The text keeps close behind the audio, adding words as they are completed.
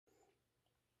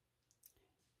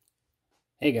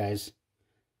Hey guys,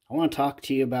 I want to talk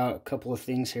to you about a couple of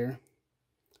things here.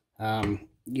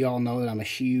 You all know that I'm a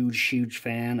huge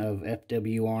fan of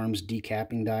FW Arms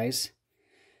decapping dies.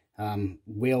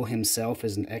 Will himself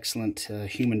is an excellent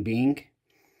human being.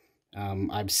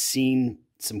 I've seen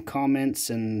some comments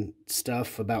and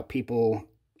stuff about people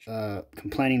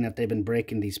complaining that they've been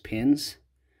breaking these pins.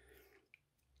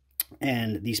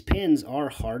 And these pins are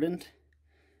hardened,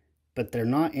 but they're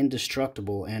not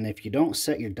indestructible. And if you don't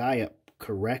set your die up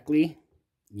correctly,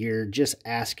 you're just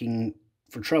asking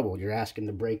for trouble. You're asking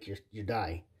to break your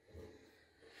die.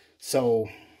 So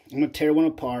I'm going to tear one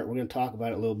apart. We're going to talk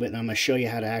about it a little bit, and I'm going to show you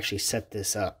how to actually set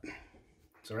this up.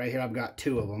 So right here I've got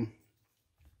two of them.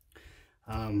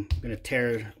 I'm going to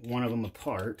tear one of them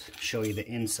apart, show you the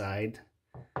inside,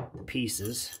 the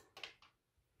pieces.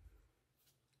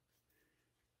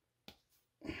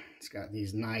 It's got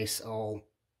these nice all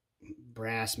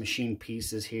brass machine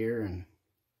pieces here, and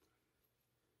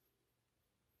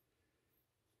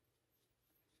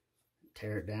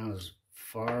tear it down as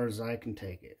far as I can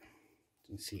take it. You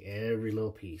can see every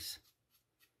little piece.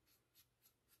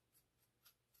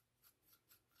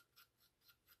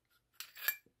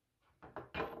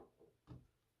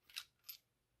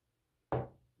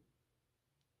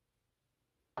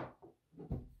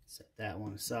 Set that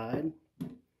one aside.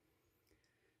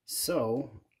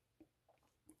 So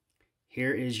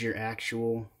here is your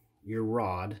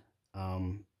rod,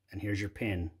 and here's your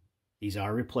pin. These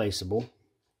are replaceable.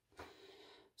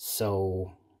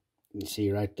 So you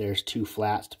see right there's two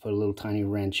flats to put a little tiny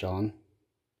wrench on.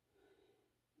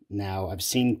 Now I've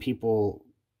seen people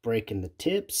breaking the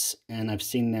tips, and I've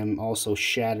seen them also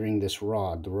shattering this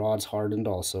rod. The rod's hardened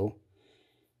also.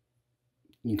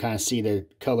 You can kind of see the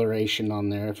coloration on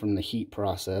there from the heat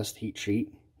process, heat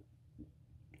treat.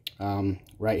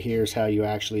 Right here is how you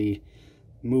actually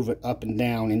move it up and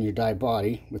down in your die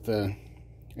body with a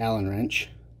Allen wrench.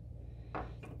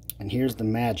 And here's the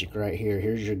magic right here.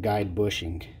 Here's your guide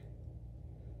bushing.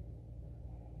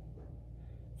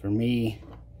 For me,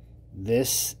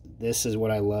 this is what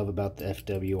I love about the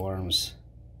FW Arms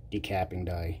decapping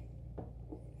die.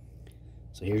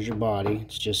 So here's your body.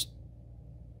 It's just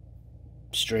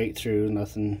straight through,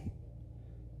 nothing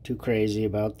too crazy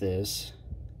about this.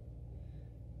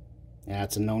 Now,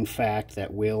 it's a known fact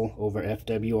that Will over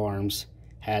FW Arms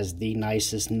has the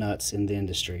nicest nuts in the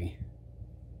industry.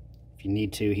 If you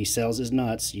need to, he sells his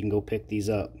nuts. You can go pick these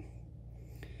up.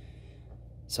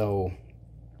 So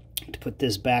to put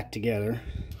this back together,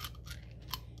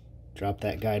 drop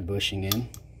that guide bushing in.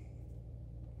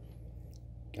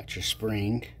 Got your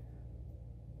spring.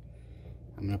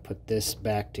 I'm going to put this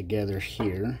back together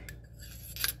here.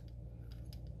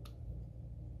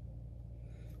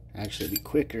 Actually, it'd be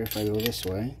quicker if I go this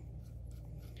way.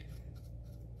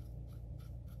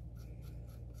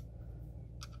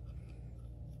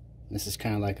 This is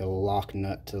kind of like a lock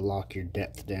nut to lock your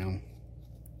depth down.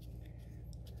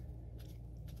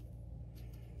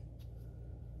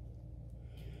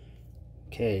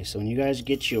 Okay, so when you guys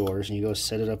get yours and you go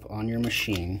set it up on your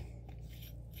machine,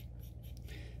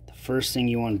 the first thing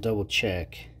you want to double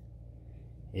check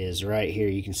is right here.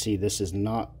 You can see this is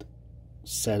not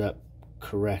set up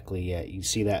correctly yet. You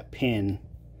see that pin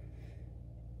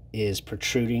is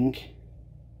protruding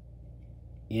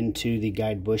into the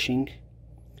guide bushing.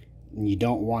 And you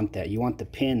don't want that. You want the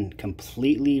pin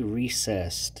completely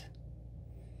recessed.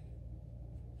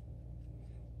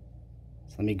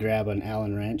 So let me grab an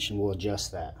Allen wrench and we'll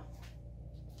adjust that.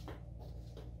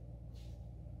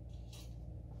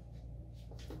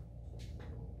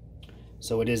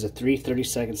 So it is a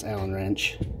 3/32 Allen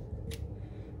wrench.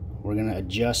 We're going to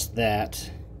adjust that.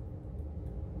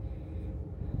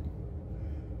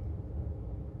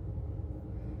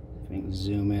 If we can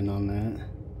zoom in on that.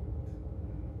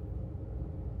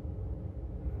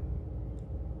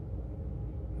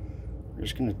 We're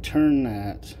just going to turn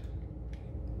that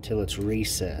until it's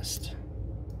recessed.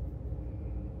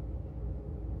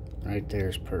 Right there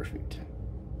is perfect.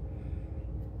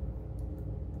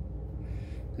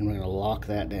 And we're going to lock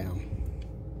that down.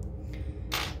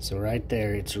 So right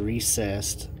there, it's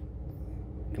recessed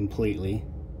completely.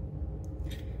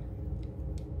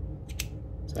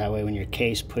 So that way when your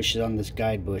case pushes on this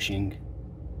guide bushing,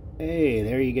 hey,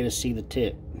 there you get to see the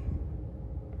tip.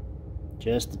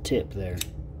 Just the tip there.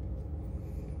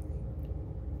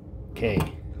 Okay,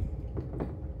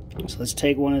 so let's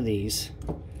take one of these.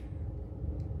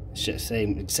 It's just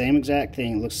same exact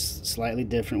thing. It looks slightly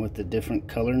different with the different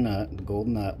color nut, the gold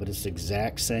nut, but it's the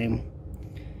exact same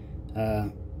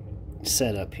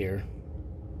setup here.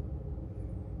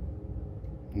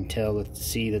 You can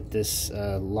see that this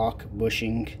lock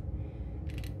bushing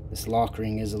This lock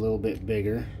ring is a little bit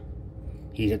bigger.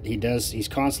 He's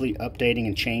constantly updating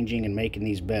and changing and making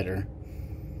these better.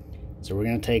 So we're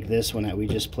going to take this one that we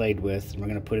just played with, and we're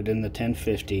going to put it in the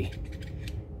 1050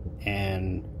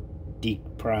 and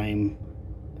deprime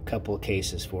a couple of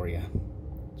cases for you.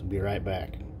 So we'll be right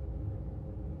back.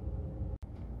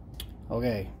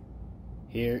 Okay,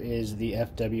 here is the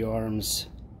FW Arms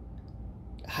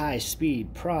high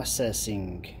speed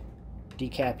processing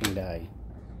decapping die.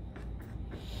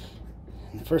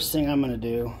 And the first thing I'm going to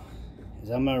do is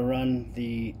I'm going to run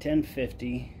the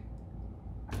 1050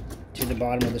 to the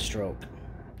bottom of the stroke.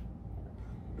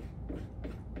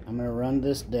 I'm going to run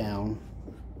this down.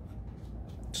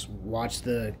 Just watch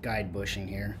the guide bushing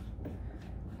here.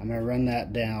 I'm going to run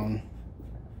that down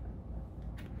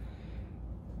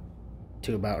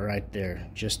to about right there,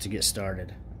 just to get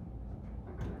started.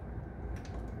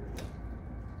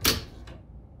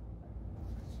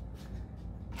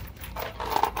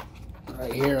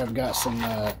 Right here I've got some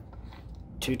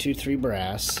 223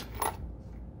 brass.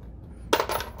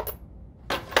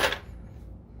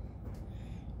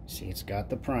 See, it's got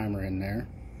the primer in there.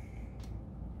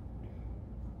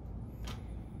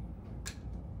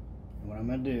 What I'm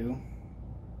going to do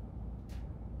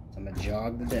is I'm going to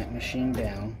jog the dent machine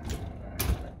down.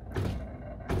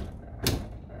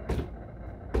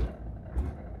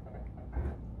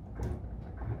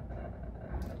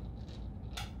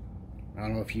 I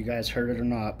don't know if you guys heard it or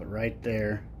not, but right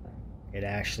there, it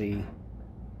actually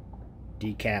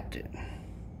decapped it.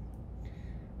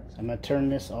 So I'm going to turn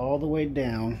this all the way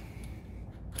down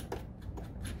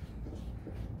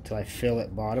until I feel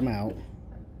it bottom out.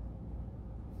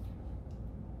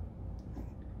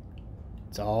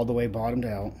 It's all the way bottomed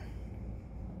out.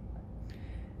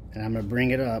 And I'm going to bring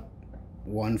it up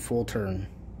one full turn.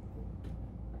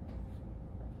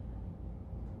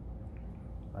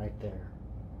 Right there.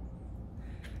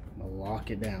 I'm going to lock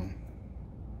it down.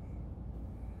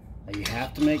 Now you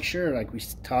have to make sure, like we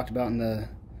talked about in the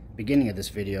beginning of this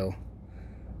video,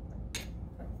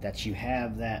 that you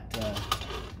have that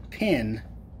pin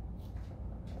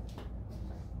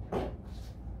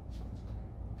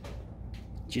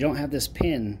you don't have this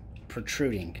pin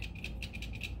protruding.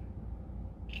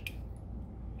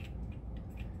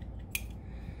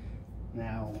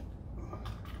 Now,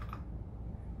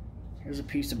 here's a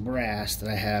piece of brass that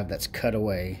I have that's cut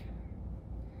away.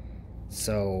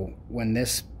 So when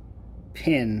this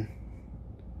pin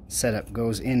setup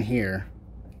goes in here,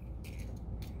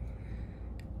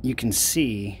 you can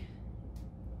see,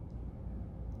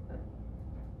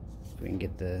 if we can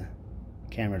get the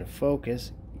camera to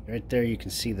focus, right there you can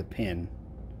see the pin.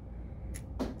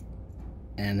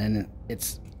 And then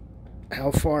it's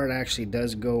how far it actually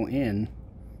does go in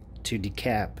to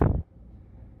decap.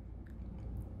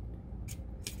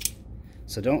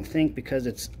 So don't think because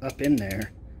it's up in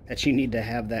there that you need to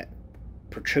have that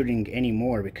protruding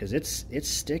anymore, because it's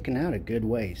sticking out a good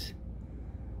ways.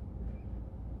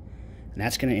 And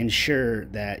that's going to ensure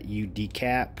that you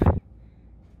decap,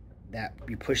 that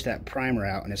you push that primer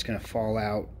out, and it's going to fall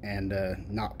out and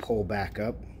not pull back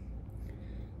up.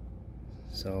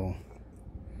 So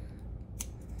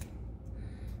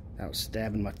that was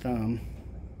stabbing my thumb.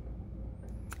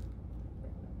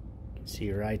 You can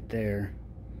see right there.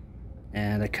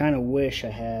 And I kind of wish I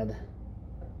had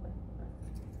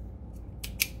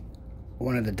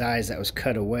one of the dies that was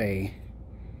cut away,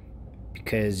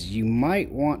 because you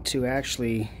might want to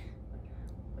actually,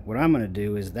 what I'm going to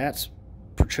do is, that's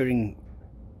protruding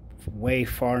way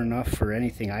far enough for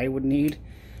anything I would need.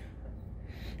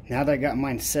 Now that I got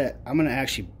mine set, I'm going to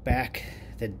actually back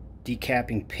the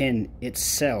decapping pin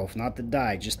itself, not the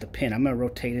die, just the pin. I'm going to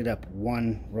rotate it up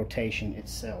one rotation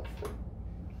itself.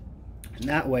 And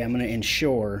that way I'm going to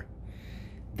ensure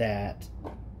that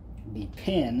the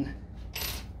pin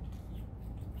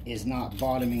is not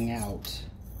bottoming out.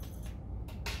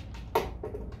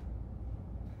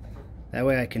 That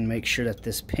way I can make sure that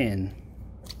this pin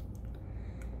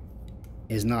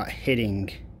is not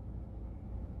hitting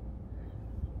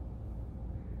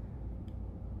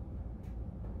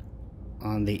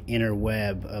on the inner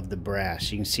web of the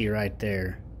brass. You can see right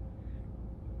there,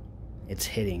 it's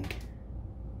hitting.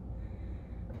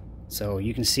 So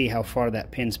you can see how far that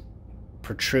pin's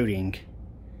protruding.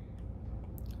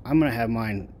 I'm going to have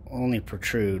mine only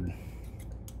protrude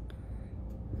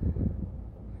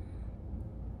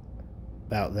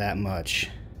about that much.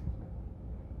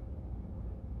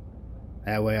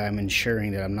 That way I'm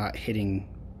ensuring that I'm not hitting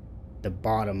the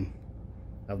bottom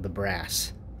of the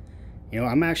brass. You know,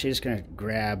 I'm actually just going to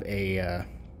grab a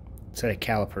set of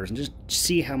calipers and just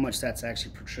see how much that's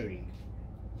actually protruding.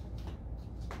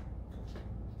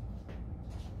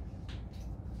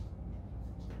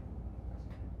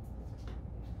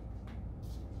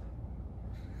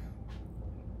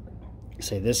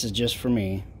 Say this is just for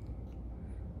me.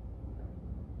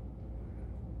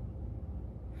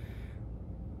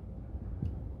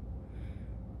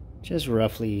 Just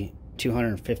roughly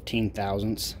 215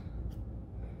 thousandths.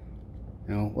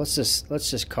 You know, let's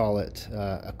just call it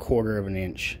a quarter of an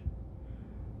inch.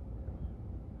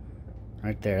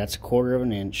 Right there, that's a quarter of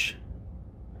an inch.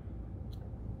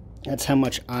 That's how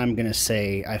much I'm gonna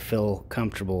say I feel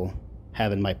comfortable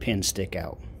having my pin stick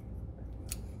out.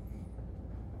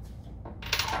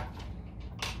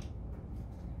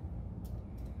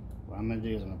 What I'm gonna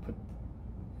do is I'm gonna put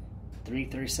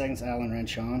 3/32 Allen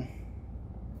wrench on.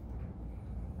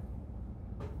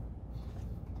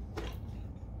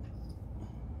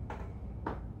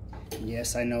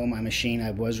 Yes, I know my machine,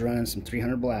 I was running some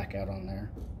 300 blackout on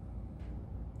there.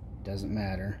 Doesn't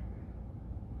matter.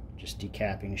 Just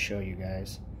decapping to show you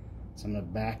guys. So I'm going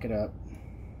to back it up.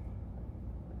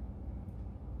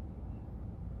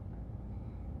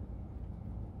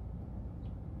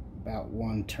 About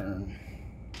one turn.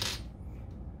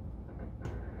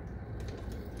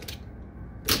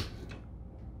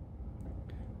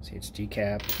 See, it's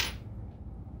decapped.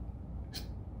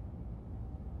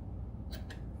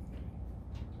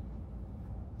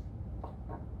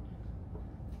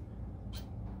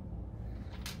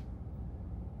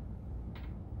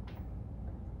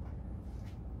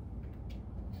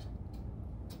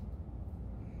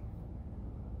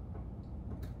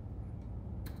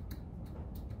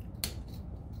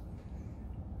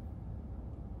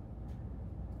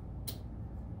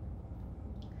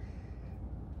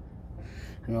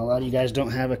 And a lot of you guys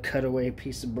don't have a cutaway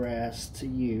piece of brass to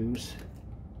use.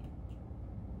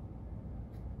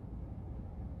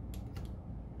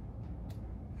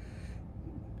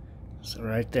 So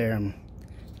right there, I'm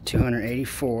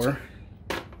 284.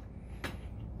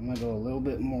 I'm gonna go a little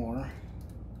bit more.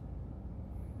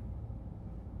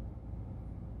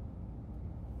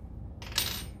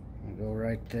 I'm gonna go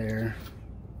right there.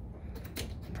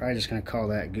 I'm probably just gonna call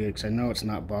that good because I know it's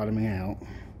not bottoming out.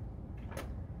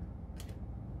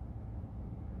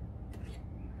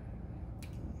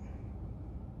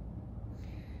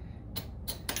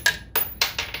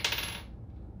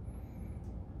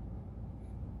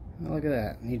 Oh, look at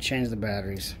that. Need to change the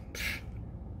batteries.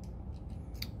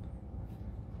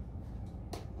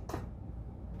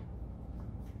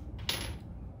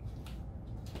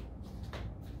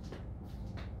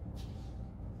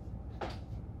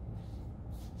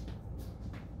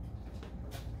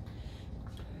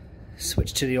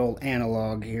 Switch to the old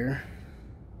analog here.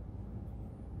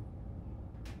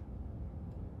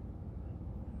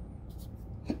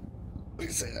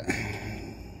 Let's see that.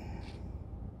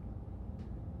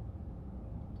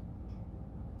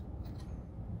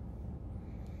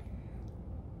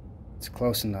 It's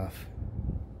close enough.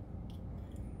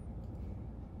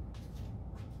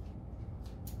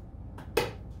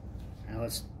 Now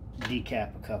let's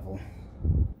decap a couple.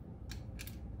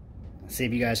 Let's see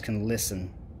if you guys can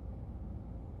listen.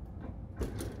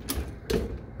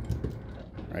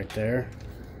 Right there.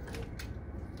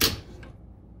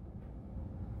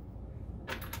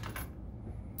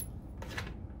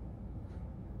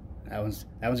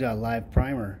 That one's got a live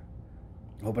primer.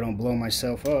 Hope I don't blow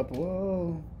myself up.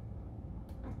 Whoa.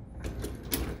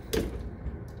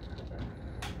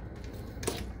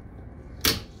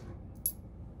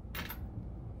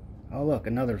 Oh look,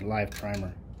 another live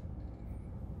primer.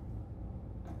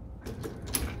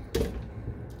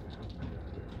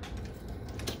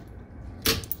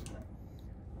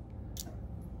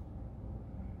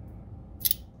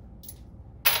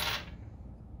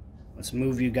 Let's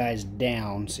move you guys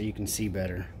down so you can see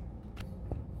better.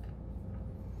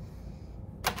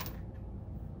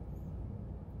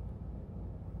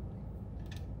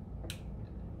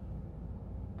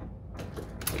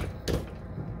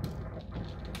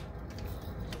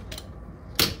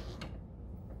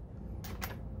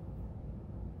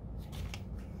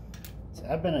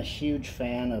 I've been a huge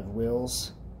fan of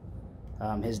Will's,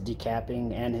 his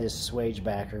decapping and his swage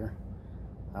backer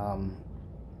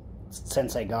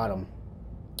since I got them.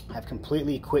 I've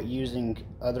completely quit using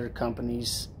other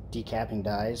companies' decapping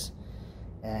dies,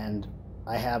 and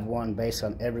I have one based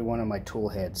on every one of my tool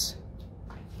heads.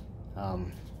 I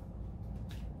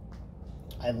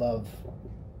love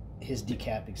his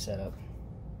decapping setup.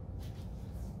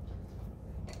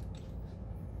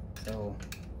 So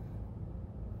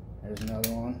there's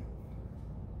another one.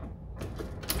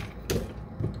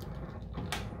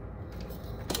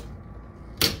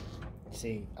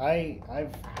 See, I've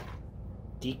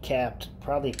decapped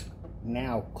probably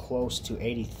now close to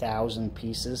 80,000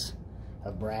 pieces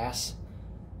of brass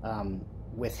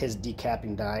with his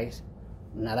decapping dies.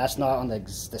 Now that's not on the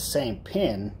same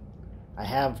pin. I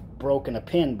have broken a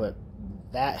pin, but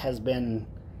that has been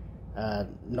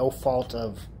no fault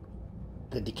of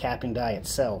the decapping die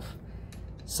itself.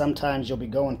 Sometimes you'll be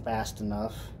going fast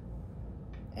enough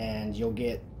and you'll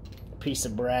get a piece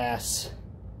of brass,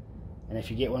 and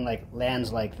if you get one like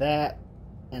lands like that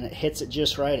and it hits it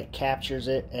just right, it captures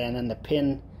it, and then the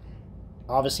pin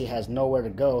obviously has nowhere to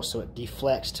go, so it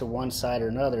deflects to one side or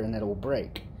another and it will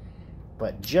break.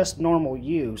 But just normal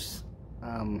use,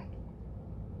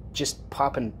 just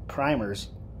popping primers,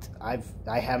 I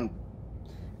haven't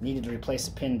needed to replace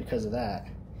a pin because of that.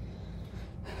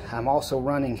 I'm also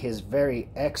running his very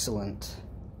excellent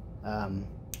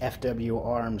FW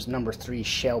Arms number 3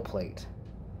 shell plate.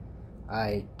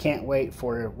 I can't wait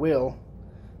for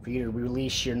you to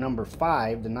release your number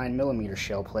 5, the 9mm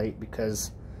shell plate,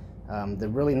 because the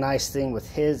really nice thing with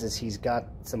his is he's got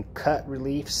some cut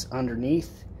reliefs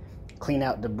underneath, clean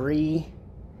out debris,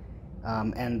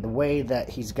 and the way that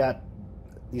he's got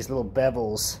these little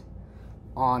bevels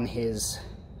on his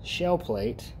shell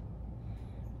plate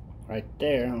right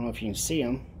there, I don't know if you can see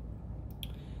them,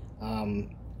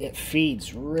 it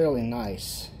feeds really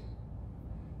nice,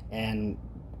 and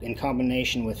in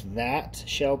combination with that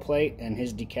shell plate and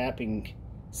his decapping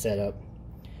setup,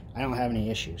 I don't have any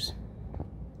issues.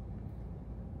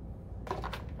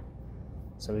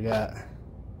 So we got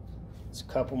just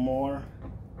a couple more.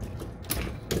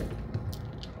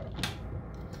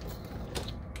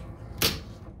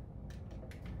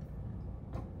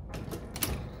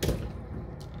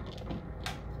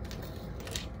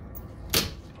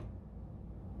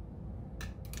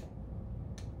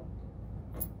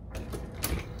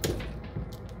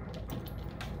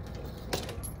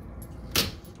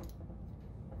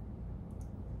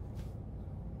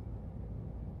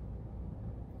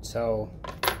 So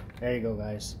there you go,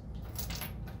 guys.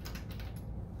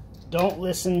 Don't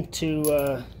listen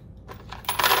to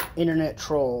internet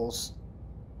trolls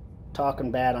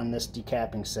talking bad on this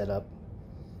decapping setup.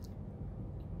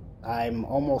 I'm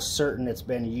almost certain it's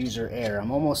been user error.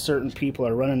 I'm almost certain people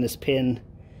are running this pin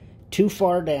too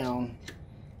far down,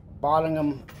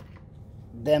 bottoming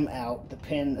them out, the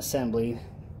pin assembly,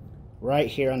 right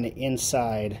here on the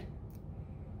inside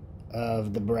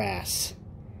of the brass.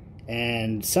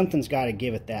 And something's got to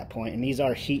give at that point. And these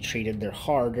are heat treated. They're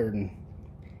harder than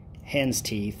hen's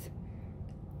teeth.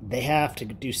 They have to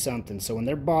do something. So when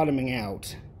they're bottoming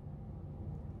out,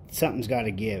 something's got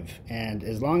to give. And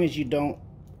as long as you don't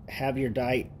have your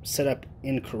die set up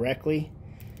incorrectly,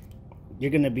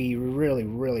 you're going to be really,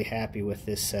 really happy with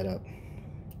this setup.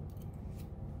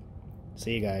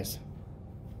 See you guys.